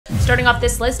Starting off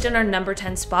this list in our number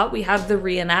 10 spot, we have the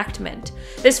Reenactment.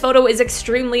 This photo is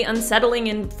extremely unsettling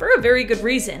and for a very good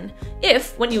reason.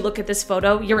 If, when you look at this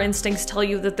photo, your instincts tell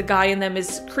you that the guy in them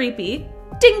is creepy,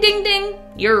 ding ding ding,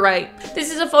 you're right.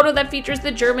 This is a photo that features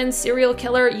the German serial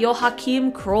killer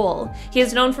Joachim Kroll. He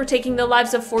is known for taking the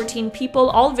lives of 14 people,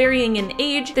 all varying in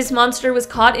age. This monster was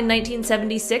caught in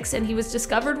 1976 and he was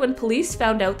discovered when police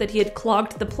found out that he had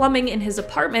clogged the plumbing in his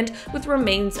apartment with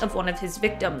remains of one of his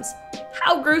victims.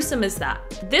 How gruesome is that?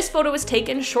 This photo was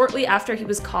taken shortly after he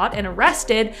was caught and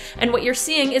arrested, and what you're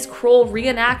seeing is Kroll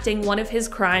reenacting one of his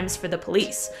crimes for the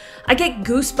police. I get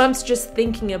goosebumps just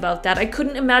thinking about that. I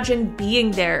couldn't imagine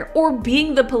being there, or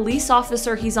being the police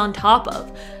officer he's on top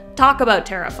of. Talk about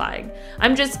terrifying.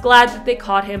 I'm just glad that they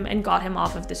caught him and got him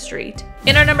off of the street.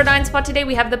 In our number 9 spot today,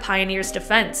 we have the Pioneer's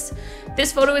Defense.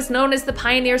 This photo is known as the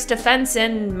Pioneer's Defense,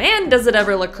 and man, does it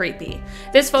ever look creepy.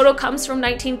 This photo comes from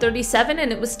 1937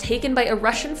 and it was taken by a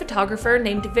Russian photographer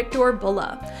named Viktor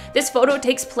Bulla. This photo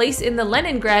takes place in the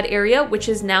Leningrad area, which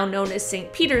is now known as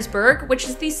St. Petersburg, which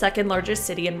is the second largest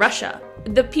city in Russia.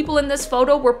 The people in this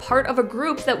photo were part of a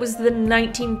group that was the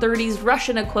 1930s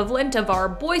Russian equivalent of our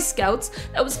Boy Scouts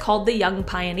that was called the Young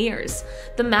Pioneers.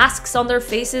 The masks on their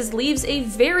faces leaves a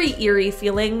very eerie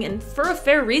feeling, and for a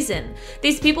fair reason.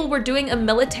 These people were doing a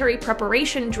military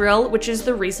preparation drill, which is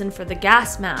the reason for the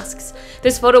gas masks.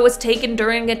 This photo was taken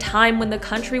during a time when the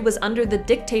country was under the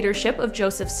dictatorship of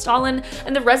Joseph Stalin,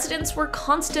 and the residents were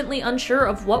constantly unsure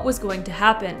of what was going to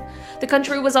happen. The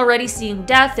country was already seeing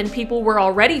death, and people were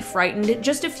already frightened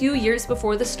just a few years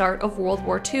before the start of World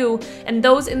War II, and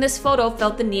those in this photo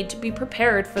felt the need to be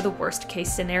prepared for the worst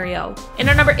case scenario. In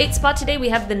our number 8 spot today, we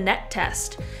have the net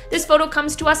test. This photo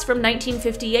comes to us from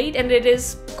 1958, and it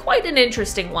is quite an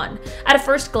interesting one. At a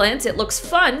first glance, it looks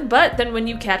fun, but then when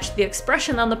you catch the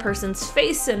expression on the person's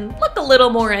face and look a little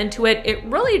more into it, it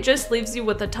really just leaves you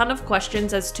with a ton of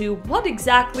questions as to what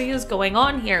exactly is going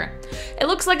on here. It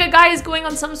looks like a guy is going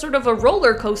on some sort of a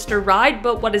roller coaster ride,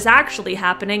 but what is actually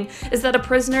happening is that a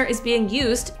prisoner is being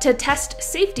used to test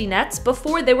safety nets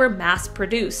before they were mass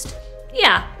produced.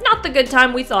 Yeah, not the good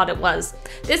time we thought it was.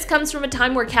 This comes from a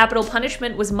time where capital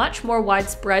punishment was much more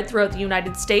widespread throughout the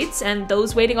United States, and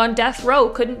those waiting on death row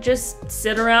couldn't just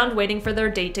sit around waiting for their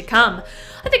day to come.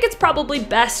 I think it's probably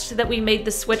best that we made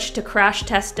the switch to crash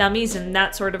test dummies and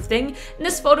that sort of thing, and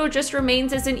this photo just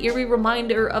remains as an eerie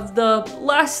reminder of the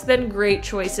less than great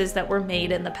choices that were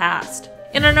made in the past.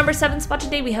 In our number 7 spot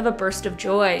today, we have a burst of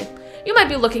joy. You might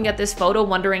be looking at this photo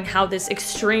wondering how this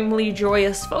extremely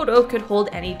joyous photo could hold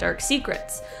any dark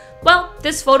secrets. Well,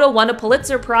 this photo won a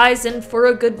Pulitzer Prize, and for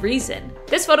a good reason.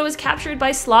 This photo was captured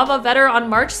by Slava Vetter on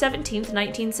March 17,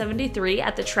 1973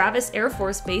 at the Travis Air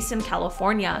Force Base in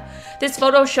California. This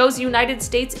photo shows United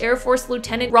States Air Force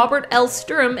Lieutenant Robert L.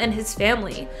 Sturm and his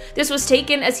family. This was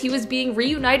taken as he was being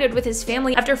reunited with his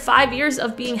family after 5 years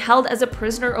of being held as a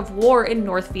prisoner of war in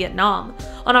North Vietnam.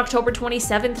 On October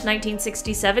 27,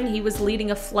 1967, he was leading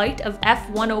a flight of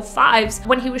F-105s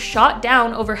when he was shot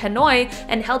down over Hanoi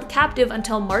and held captive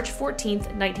until March 14,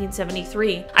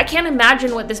 1973. I can't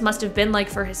imagine what this must have been like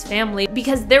for his family,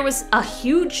 because there was a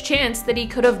huge chance that he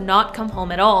could have not come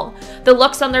home at all. The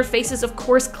looks on their faces, of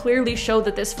course, clearly show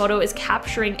that this photo is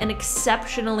capturing an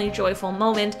exceptionally joyful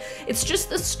moment. It's just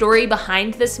the story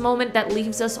behind this moment that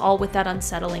leaves us all with that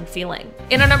unsettling feeling.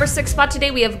 In our number 6 spot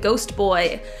today, we have Ghost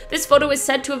Boy. This photo is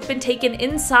said to have been taken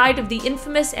inside of the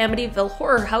infamous Amityville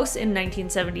Horror House in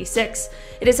 1976.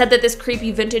 It is said that this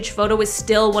creepy vintage photo is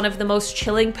still one of the most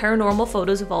chilling paranormal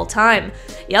photos of all time.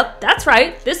 Yep, that's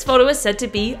right, this photo is said to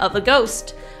be of a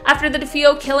ghost. After the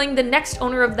DeFeo killing, the next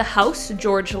owner of the house,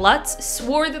 George Lutz,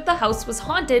 swore that the house was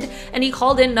haunted, and he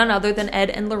called in none other than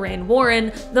Ed and Lorraine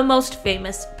Warren, the most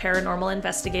famous paranormal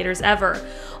investigators ever.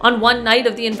 On one night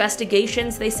of the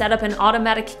investigations, they set up an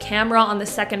automatic camera on the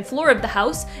second floor of the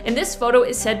house, and this photo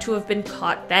is said to have been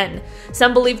caught then.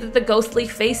 Some believe that the ghostly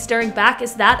face staring back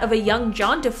is that of a young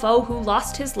John Defoe who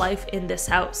lost his life in this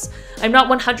house. I'm not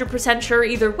 100% sure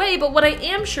either way, but what I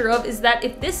am sure of is that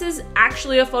if this is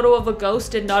actually a photo of a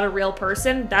ghost and not a real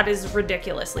person, that is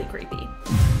ridiculously creepy.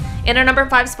 In our number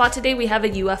 5 spot today, we have a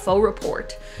UFO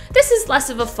report. This is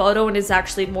less of a photo and is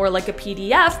actually more like a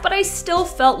PDF, but I still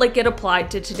felt like it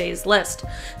applied to today's list.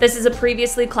 This is a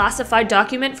previously classified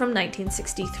document from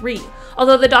 1963.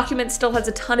 Although the document still has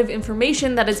a ton of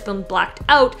information that has been blacked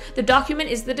out, the document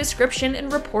is the description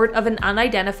and report of an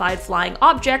unidentified flying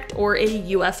object, or a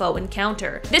UFO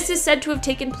encounter. This is said to have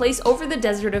taken place over the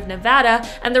desert of Nevada,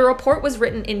 and the report was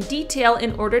written in detail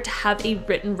in order to have a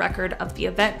written record of the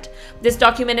event. This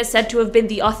document is said to have been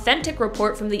the authentic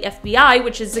report from the FBI,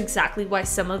 which is exactly why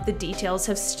some of the details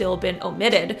have still been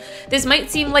omitted. This might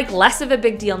seem like less of a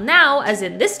big deal now, as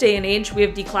in this day and age we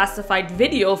have declassified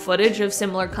video footage of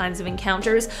similar kinds of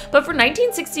encounters, but for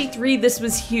 1963 this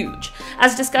was huge.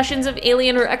 As discussions of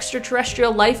alien or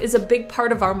extraterrestrial life is a big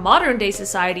part of our modern day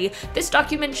society, this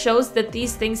document shows that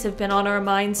these things have been on our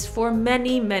minds for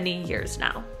many, many years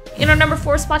now. In our number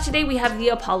 4 spot today, we have the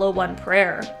Apollo 1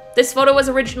 prayer. This photo was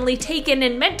originally taken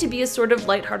and meant to be a sort of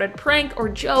lighthearted prank or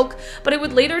joke, but it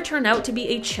would later turn out to be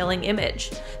a chilling image.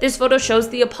 This photo shows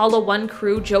the Apollo 1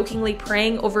 crew jokingly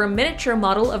praying over a miniature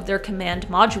model of their command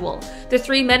module. The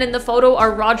 3 men in the photo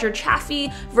are Roger Chaffee,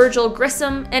 Virgil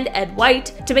Grissom, and Ed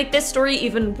White. To make this story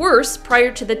even worse,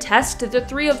 prior to the test, the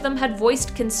 3 of them had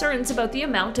voiced concerns about the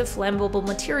amount of flammable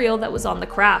material that was on the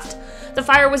craft. The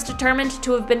fire was determined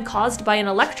to have been caused by an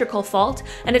electrical fault,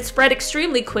 and it spread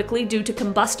extremely quickly due to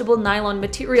combustible nylon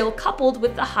material coupled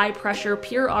with the high-pressure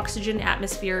pure oxygen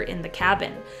atmosphere in the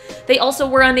cabin. They also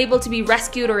were unable to be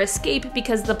rescued or escape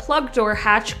because the plug door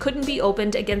hatch couldn't be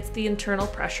opened against the internal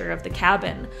pressure of the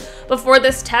cabin. Before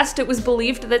this test, it was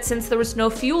believed that since there was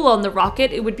no fuel on the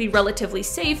rocket, it would be relatively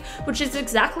safe, which is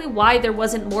exactly why there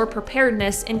wasn't more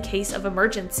preparedness in case of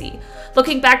emergency.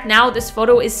 Looking back now, this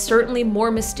photo is certainly more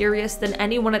mysterious than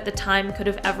anyone at the time could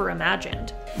have ever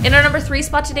imagined. In our number 3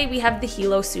 spot today, we have the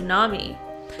Hilo Tsunami.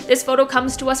 This photo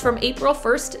comes to us from April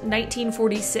 1st,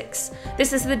 1946.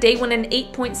 This is the day when an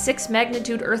 8.6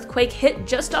 magnitude earthquake hit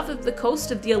just off of the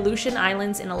coast of the Aleutian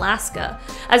Islands in Alaska.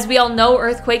 As we all know,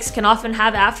 earthquakes can often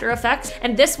have after effects,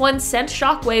 and this one sent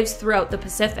shockwaves throughout the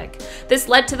Pacific. This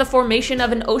led to the formation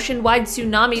of an ocean-wide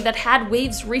tsunami that had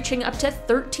waves reaching up to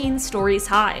 13 stories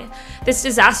high. This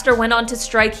disaster went on to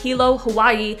strike Hilo,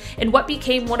 Hawaii, in what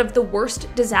became one of the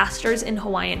worst disasters in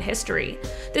Hawaiian history.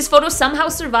 This photo somehow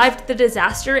survived the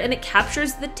disaster, and it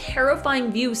captures the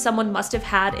terrifying view someone must have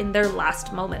had in their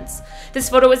last moments. This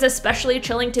photo is especially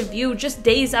chilling to view just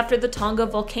days after the Tonga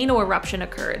volcano eruption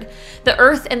occurred. The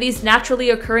Earth and these naturally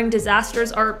occurring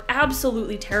disasters are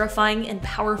absolutely terrifying and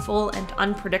powerful and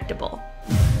unpredictable.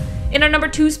 In our number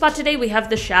 2 spot today, we have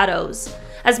the shadows.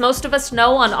 As most of us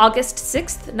know, on August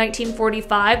 6th,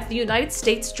 1945, the United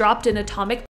States dropped an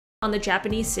atomic on the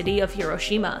Japanese city of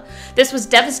Hiroshima. This was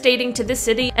devastating to the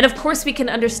city, and of course we can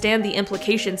understand the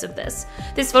implications of this.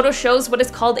 This photo shows what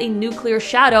is called a nuclear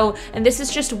shadow, and this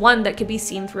is just one that could be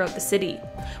seen throughout the city.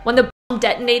 When the bomb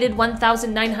detonated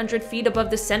 1,900 feet above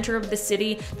the center of the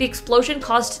city, the explosion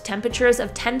caused temperatures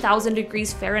of 10,000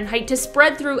 degrees Fahrenheit to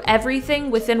spread through everything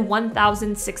within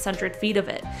 1,600 feet of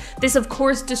it. This of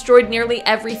course destroyed nearly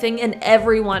everything and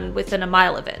everyone within a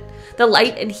mile of it. The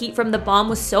light and heat from the bomb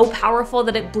was so powerful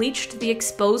that it bleached the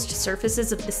exposed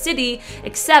surfaces of the city,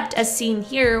 except as seen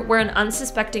here, where an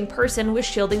unsuspecting person was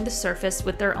shielding the surface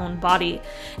with their own body.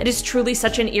 It is truly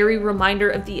such an eerie reminder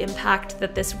of the impact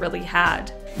that this really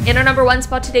had. In our number 1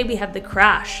 spot today, we have the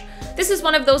crash. This is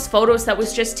one of those photos that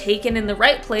was just taken in the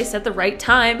right place at the right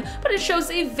time, but it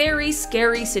shows a very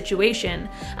scary situation.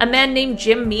 A man named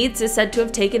Jim Meads is said to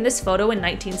have taken this photo in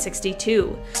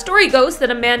 1962. The story goes that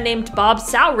a man named Bob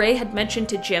Sowray had mentioned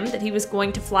to Jim that he was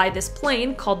going to fly this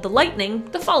plane called the Lightning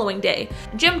the following day.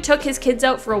 Jim took his kids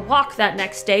out for a walk that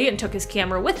next day and took his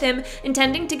camera with him,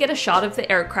 intending to get a shot of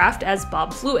the aircraft as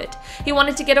Bob flew it. He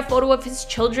wanted to get a photo of his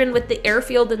children with the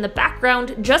airfield in the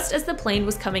background just as the plane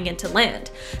was coming into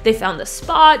land. They found the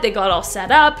spot, they got all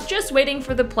set up, just waiting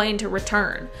for the plane to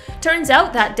return. Turns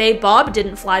out that day Bob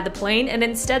didn't fly the plane, and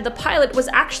instead the pilot was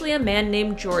actually a man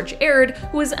named George Aird,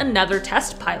 who was another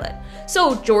test pilot.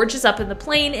 So George is up in the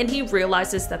plane and he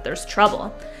realizes that there's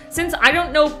trouble. Since I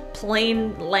don't know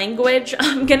plane language,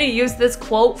 I'm gonna use this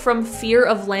quote from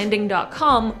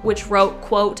fearoflanding.com, which wrote,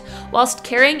 quote, "Whilst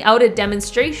carrying out a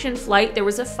demonstration flight, there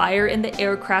was a fire in the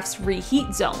aircraft's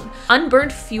reheat zone.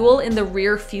 Unburned fuel in the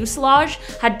rear fuselage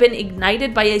had been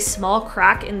ignited by a small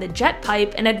crack in the jet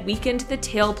pipe and had weakened the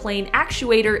tailplane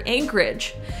actuator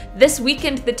anchorage. This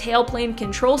weakened the tailplane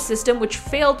control system, which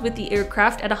failed with the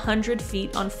aircraft at 100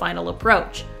 feet on final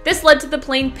approach. This led to the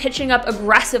plane pitching up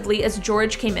aggressively as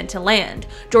George came into land.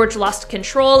 George lost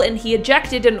control and he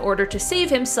ejected in order to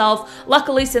save himself.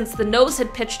 Luckily, since the nose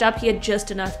had pitched up, he had just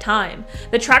enough time.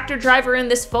 The tractor driver in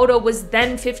this photo was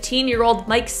then 15-year-old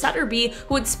Mike Sutterby,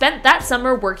 who had spent that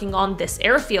summer working on this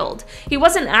airfield. He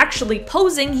wasn't actually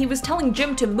posing, he was telling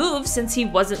Jim to move since he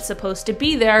wasn't supposed to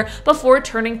be there, before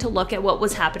turning to look at what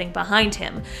was happening behind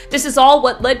him. This is all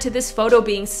what led to this photo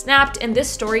being snapped and this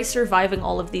story surviving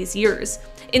all of these years.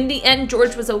 In the end,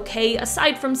 George was okay,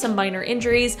 aside from some minor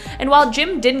injuries, and while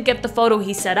Jim didn't get the photo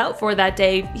he set out for that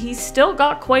day, he still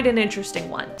got quite an interesting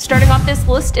one. Starting off this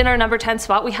list in our number 10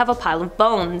 spot, we have a pile of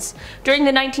bones. During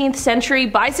the 19th century,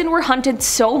 bison were hunted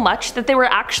so much that they were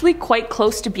actually quite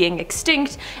close to being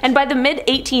extinct, and by the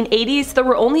mid-1880s, there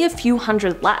were only a few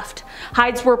hundred left.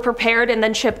 Hides were prepared and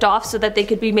then shipped off so that they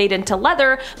could be made into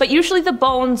leather, but usually the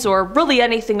bones, or really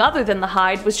anything other than the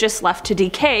hide, was just left to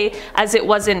decay, as it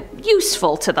wasn't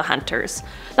useful to the hunters.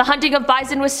 The hunting of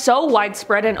bison was so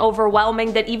widespread and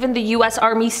overwhelming that even the US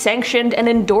Army sanctioned and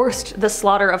endorsed the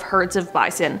slaughter of herds of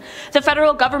bison. The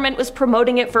federal government was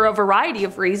promoting it for a variety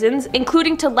of reasons,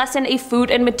 including to lessen a food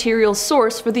and material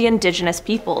source for the indigenous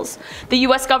peoples. The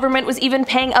US government was even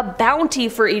paying a bounty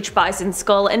for each bison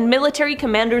skull, and military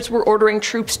commanders were ordering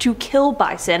troops to kill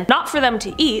bison, not for them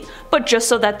to eat, but just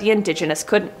so that the indigenous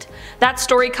couldn't. That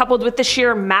story, coupled with the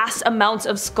sheer mass amounts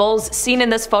of skulls seen in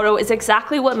this photo, is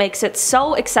exactly what makes it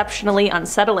so exceptionally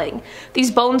unsettling.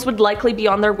 These bones would likely be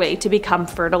on their way to become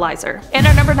fertilizer. In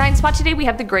our number 9 spot today, we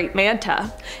have the Great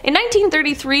Manta. In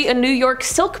 1933, a New York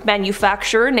silk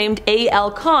manufacturer named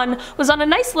A.L. Kahn was on a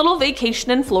nice little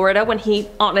vacation in Florida when he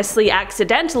honestly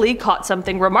accidentally caught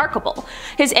something remarkable.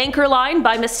 His anchor line,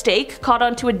 by mistake, caught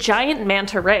onto a giant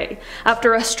manta ray.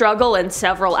 After a struggle and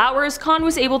several hours, Kahn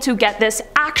was able to get this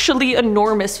actually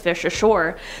enormous fish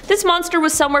ashore. This monster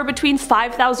was somewhere between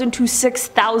 5,000 to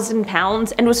 6,000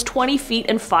 pounds and was 20 feet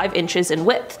and 5 inches in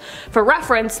width. For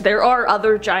reference, there are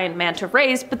other giant manta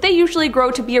rays, but they usually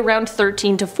grow to be around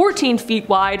 13 to 14 feet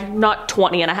wide, not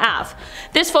 20 and a half.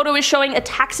 This photo is showing a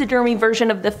taxidermy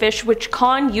version of the fish which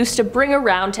Kahn used to bring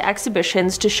around to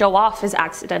exhibitions to show off his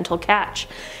accidental catch.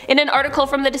 In an article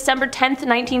from the December 10th,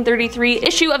 1933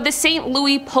 issue of the St.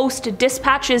 Louis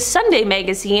Post-Dispatch's Sunday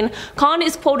magazine, Kahn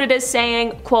is quoted as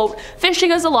saying, quote,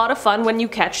 "Fishing is a lot of fun when you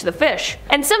catch the fish.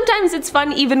 And sometimes it's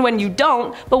fun even when you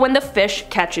don't, but when the fish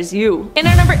catches you." In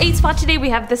our number 8 spot today, we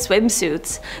have the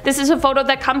swimsuits. This is a photo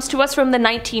that comes to us from the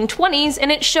 1920s,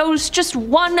 and it shows just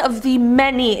one of the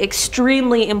many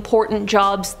extremely important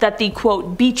jobs that the,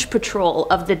 quote, beach patrol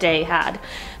of the day had.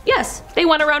 Yes, they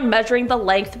went around measuring the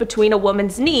length between a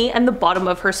woman's knee and the bottom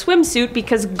of her swimsuit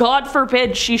because God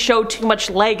forbid she showed too much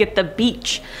leg at the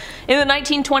beach. In the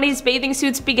 1920s, bathing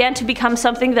suits began to become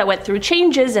something that went through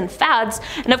changes and fads,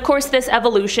 and of course this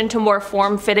evolution to more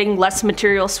form-fitting, less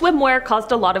material swimwear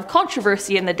caused a lot of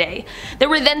controversy in the day. There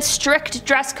were then strict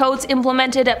dress codes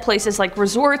implemented at places like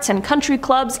resorts and country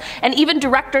clubs, and even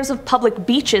directors of public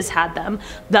beaches had them,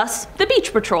 thus the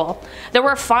beach patrol. There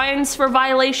were fines for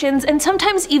violations and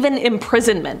sometimes even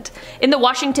imprisonment. In the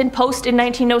Washington Post in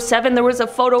 1907, there was a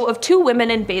photo of 2 women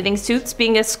in bathing suits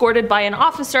being escorted by an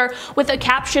officer with a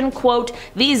caption, quote,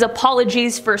 "These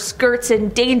apologies for skirts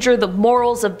endanger the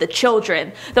morals of the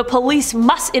children. The police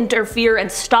must interfere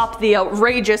and stop the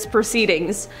outrageous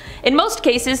proceedings." In most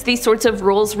cases, these sorts of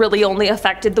rules really only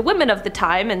affected the women of the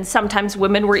time, and sometimes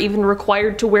women were even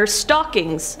required to wear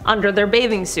stockings under their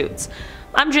bathing suits.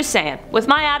 I'm just saying, with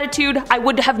my attitude, I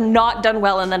would have not done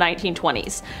well in the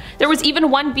 1920s. There was even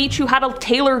one beach who had a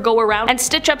tailor go around and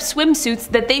stitch up swimsuits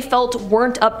that they felt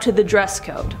weren't up to the dress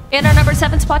code. In our number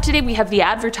 7 spot today, we have the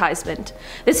Advertisement.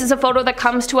 This is a photo that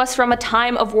comes to us from a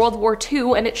time of World War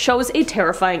II, and it shows a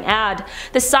terrifying ad.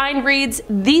 The sign reads,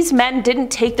 "These men didn't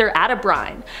take their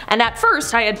atabrine," and at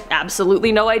first I had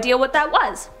absolutely no idea what that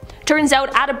was. Turns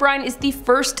out atabrine is the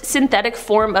first synthetic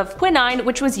form of quinine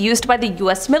which was used by the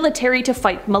US military to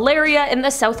fight malaria in the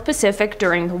South Pacific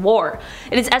during the war.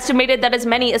 It is estimated that as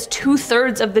many as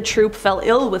 2/3 of the troop fell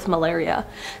ill with malaria.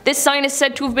 This sign is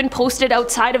said to have been posted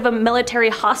outside of a military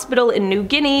hospital in New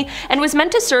Guinea and was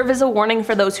meant to serve as a warning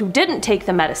for those who didn't take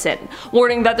the medicine,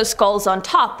 warning that the skulls on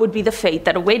top would be the fate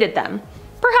that awaited them.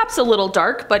 Perhaps a little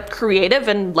dark, but creative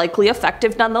and likely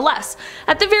effective nonetheless.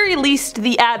 At the very least,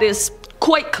 the ad is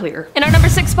quite clear. In our number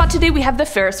 6 spot today, we have the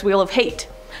Ferris wheel of hate.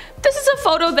 This is a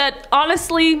photo that,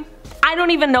 honestly, I don't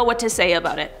even know what to say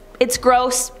about it. It's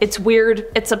gross, it's weird,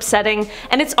 it's upsetting,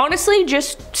 and it's honestly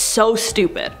just so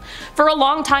stupid. For a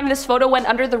long time this photo went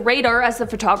under the radar as the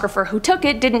photographer who took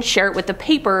it didn't share it with the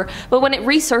paper, but when it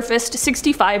resurfaced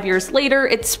 65 years later,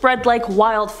 it spread like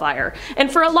wildfire,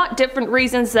 and for a lot different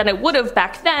reasons than it would have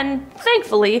back then,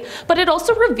 thankfully, but it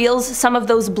also reveals some of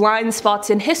those blind spots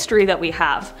in history that we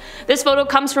have. This photo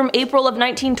comes from April of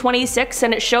 1926,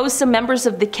 and it shows some members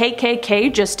of the KKK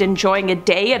just enjoying a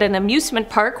day at an amusement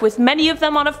park with many of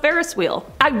them on a Ferris Ferris wheel.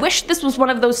 I wish this was one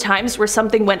of those times where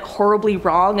something went horribly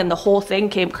wrong and the whole thing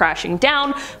came crashing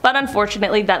down, but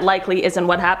unfortunately that likely isn't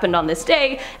what happened on this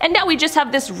day, and now we just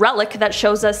have this relic that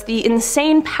shows us the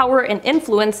insane power and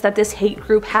influence that this hate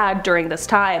group had during this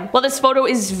time. While this photo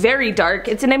is very dark,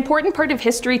 it's an important part of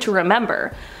history to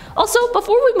remember. Also,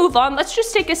 before we move on, let's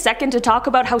just take a second to talk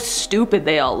about how stupid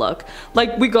they all look.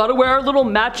 Like, we gotta wear our little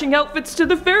matching outfits to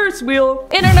the Ferris wheel.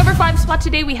 In our number 5 spot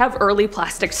today, we have early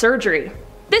plastic surgery.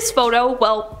 This photo,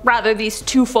 well, rather these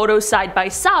two photos side by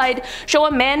side, show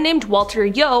a man named Walter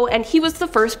Yeo, and he was the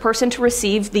first person to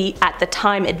receive the, at the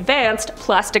time advanced,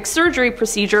 plastic surgery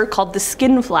procedure called the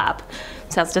skin flap.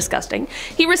 Sounds disgusting.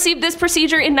 He received this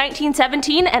procedure in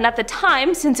 1917, and at the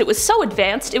time, since it was so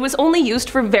advanced, it was only used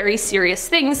for very serious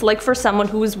things, like for someone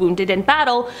who was wounded in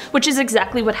battle, which is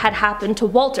exactly what had happened to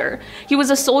Walter. He was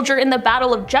a soldier in the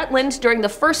Battle of Jutland during the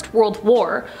First World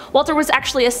War. Walter was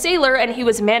actually a sailor, and he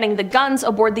was manning the guns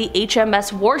aboard the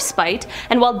HMS Warspite,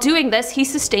 and while doing this, he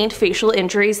sustained facial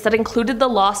injuries that included the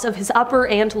loss of his upper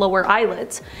and lower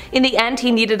eyelids. In the end,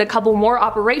 he needed a couple more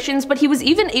operations, but he was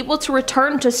even able to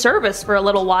return to service for a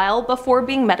little while before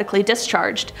being medically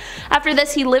discharged. After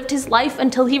this, he lived his life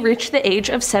until he reached the age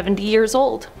of 70 years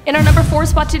old. In our number 4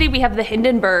 spot today, we have the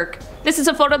Hindenburg. This is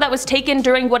a photo that was taken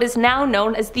during what is now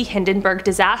known as the Hindenburg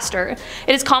disaster.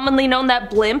 It is commonly known that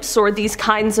blimps, or these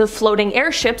kinds of floating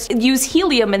airships, use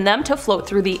helium in them to float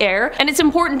through the air, and it's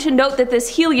important to note that this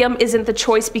helium isn't the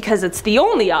choice because it's the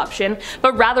only option,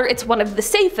 but rather it's one of the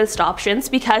safest options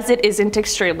because it isn't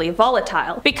extremely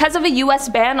volatile. Because of a US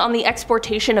ban on the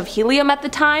exportation of helium at the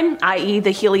time, i.e.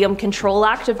 the Helium Control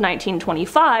Act of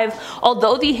 1925,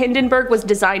 although the Hindenburg was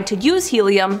designed to use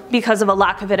helium, because of a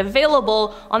lack of it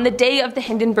available, on the day of the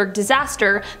Hindenburg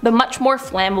disaster, the much more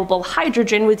flammable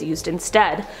hydrogen was used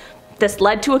instead. This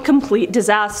led to a complete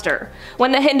disaster.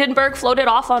 When the Hindenburg floated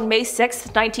off on May 6,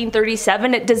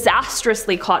 1937, it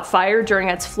disastrously caught fire during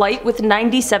its flight with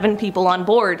 97 people on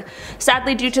board.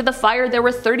 Sadly, due to the fire, there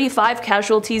were 35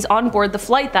 casualties on board the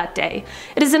flight that day.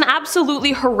 It is an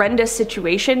absolutely horrendous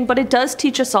situation, but it does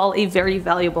teach us all a very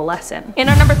valuable lesson. In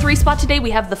our number 3 spot today,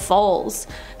 we have the Falls.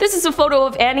 This is a photo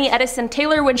of Annie Edison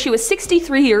Taylor when she was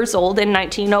 63 years old in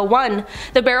 1901.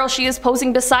 The barrel she is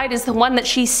posing beside is the one that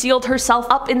she sealed herself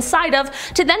up inside of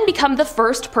to then become the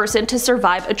first person to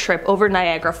survive a trip over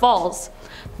Niagara Falls.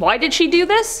 Why did she do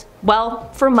this?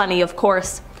 Well, for money, of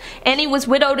course. Annie was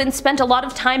widowed and spent a lot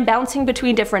of time bouncing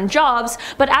between different jobs,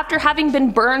 but after having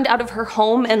been burned out of her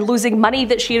home and losing money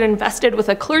that she had invested with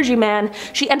a clergyman,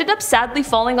 she ended up sadly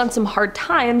falling on some hard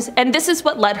times, and this is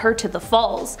what led her to the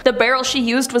Falls. The barrel she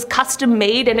used was custom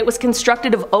made, and it was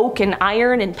constructed of oak and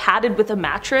iron and padded with a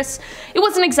mattress. It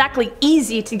wasn't exactly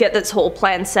easy to get this whole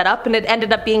plan set up, and it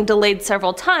ended up being delayed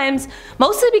several times,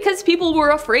 mostly because people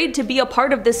were afraid to be a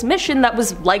part of this mission that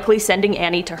was likely sending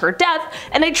Annie to her death,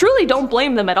 and I truly don't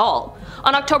blame them at all.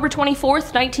 On October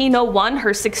 24th, 1901, her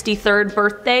 63rd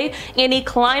birthday, Annie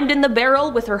climbed in the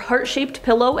barrel with her heart-shaped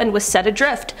pillow and was set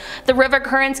adrift. The river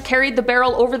currents carried the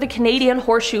barrel over the Canadian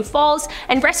Horseshoe Falls,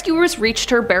 and rescuers reached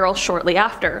her barrel shortly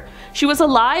after. She was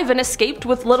alive and escaped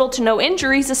with little to no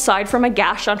injuries aside from a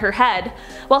gash on her head.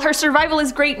 While her survival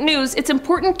is great news, it's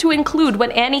important to include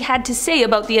what Annie had to say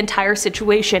about the entire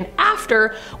situation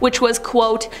after, which was,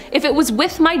 quote, "If it was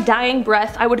with my dying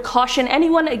breath, I would caution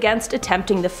anyone against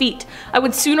attempting the feat. I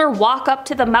would sooner walk up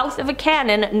to the mouth of a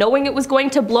cannon knowing it was going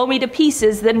to blow me to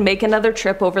pieces than make another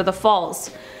trip over the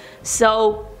falls."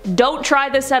 So don't try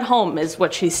this at home, is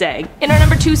what she's saying. In our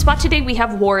number 2 spot today, we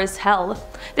have War is Hell.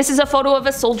 This is a photo of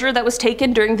a soldier that was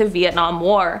taken during the Vietnam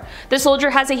War. The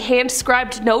soldier has a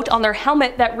hand-scribed note on their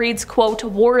helmet that reads, quote,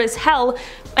 "War is hell,"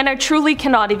 and I truly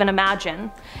cannot even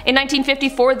imagine. In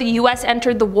 1954, the US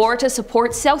entered the war to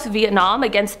support South Vietnam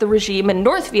against the regime in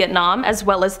North Vietnam, as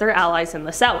well as their allies in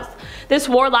the South. This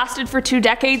war lasted for 2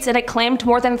 decades, and it claimed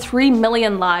more than 3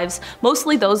 million lives,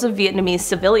 mostly those of Vietnamese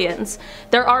civilians.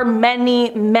 There are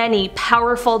many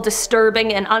powerful,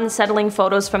 disturbing, and unsettling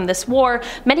photos from this war,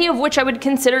 many of which I would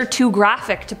consider too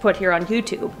graphic to put here on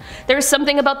YouTube. There is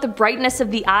something about the brightness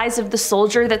of the eyes of the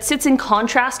soldier that sits in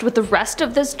contrast with the rest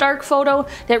of this dark photo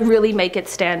that really make it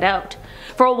stand out.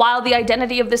 For a while, the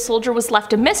identity of this soldier was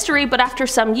left a mystery, but after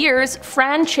some years,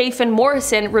 Fran Chafin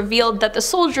Morrison revealed that the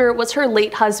soldier was her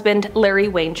late husband, Larry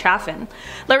Wayne Chaffin.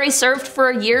 Larry served for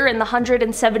a year in the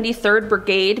 173rd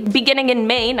Brigade, beginning in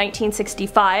May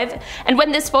 1965, and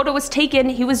when this this photo was taken,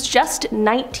 he was just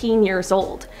 19 years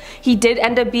old. He did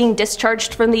end up being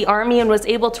discharged from the army and was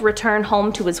able to return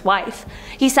home to his wife.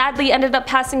 He sadly ended up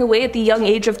passing away at the young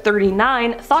age of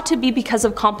 39, thought to be because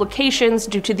of complications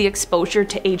due to the exposure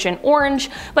to Agent Orange,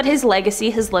 but his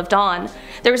legacy has lived on.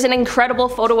 There's an incredible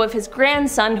photo of his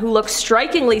grandson who looks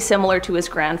strikingly similar to his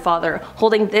grandfather,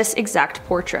 holding this exact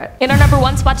portrait. In our number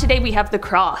 1 spot today, we have the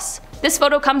cross. This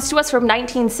photo comes to us from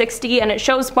 1960 and it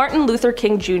shows Martin Luther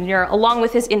King Jr. along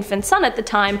with his infant son at the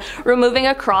time removing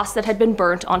a cross that had been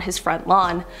burnt on his front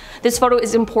lawn. This photo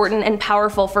is important and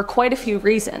powerful for quite a few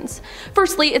reasons.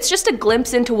 Firstly, it's just a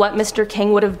glimpse into what Mr.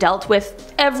 King would have dealt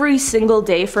with every single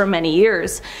day for many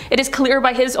years. It is clear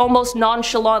by his almost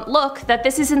nonchalant look that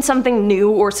this isn't something new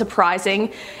or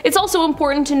surprising. It's also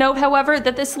important to note, however,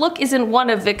 that this look isn't one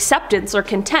of acceptance or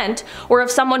content, or of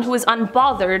someone who is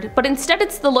unbothered, but instead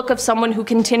it's the look of someone who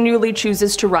continually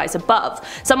chooses to rise above,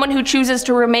 someone who chooses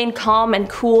to remain calm and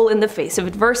cool in the face of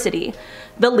adversity,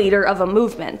 the leader of a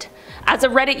movement. As a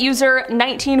Reddit user,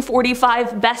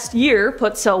 1945 Best Year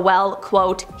put so well,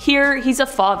 quote, "Here he's a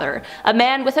father, a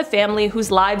man with a family whose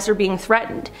lives are being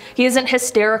threatened. He isn't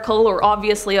hysterical or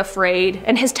obviously afraid,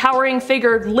 and his towering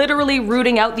figure literally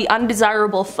rooting out the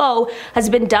undesirable foe has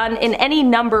been done in any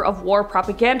number of war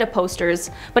propaganda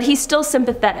posters, but he's still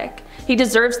sympathetic. He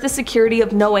deserves the security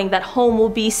of knowing that home will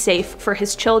be safe for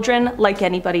his children like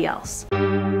anybody else."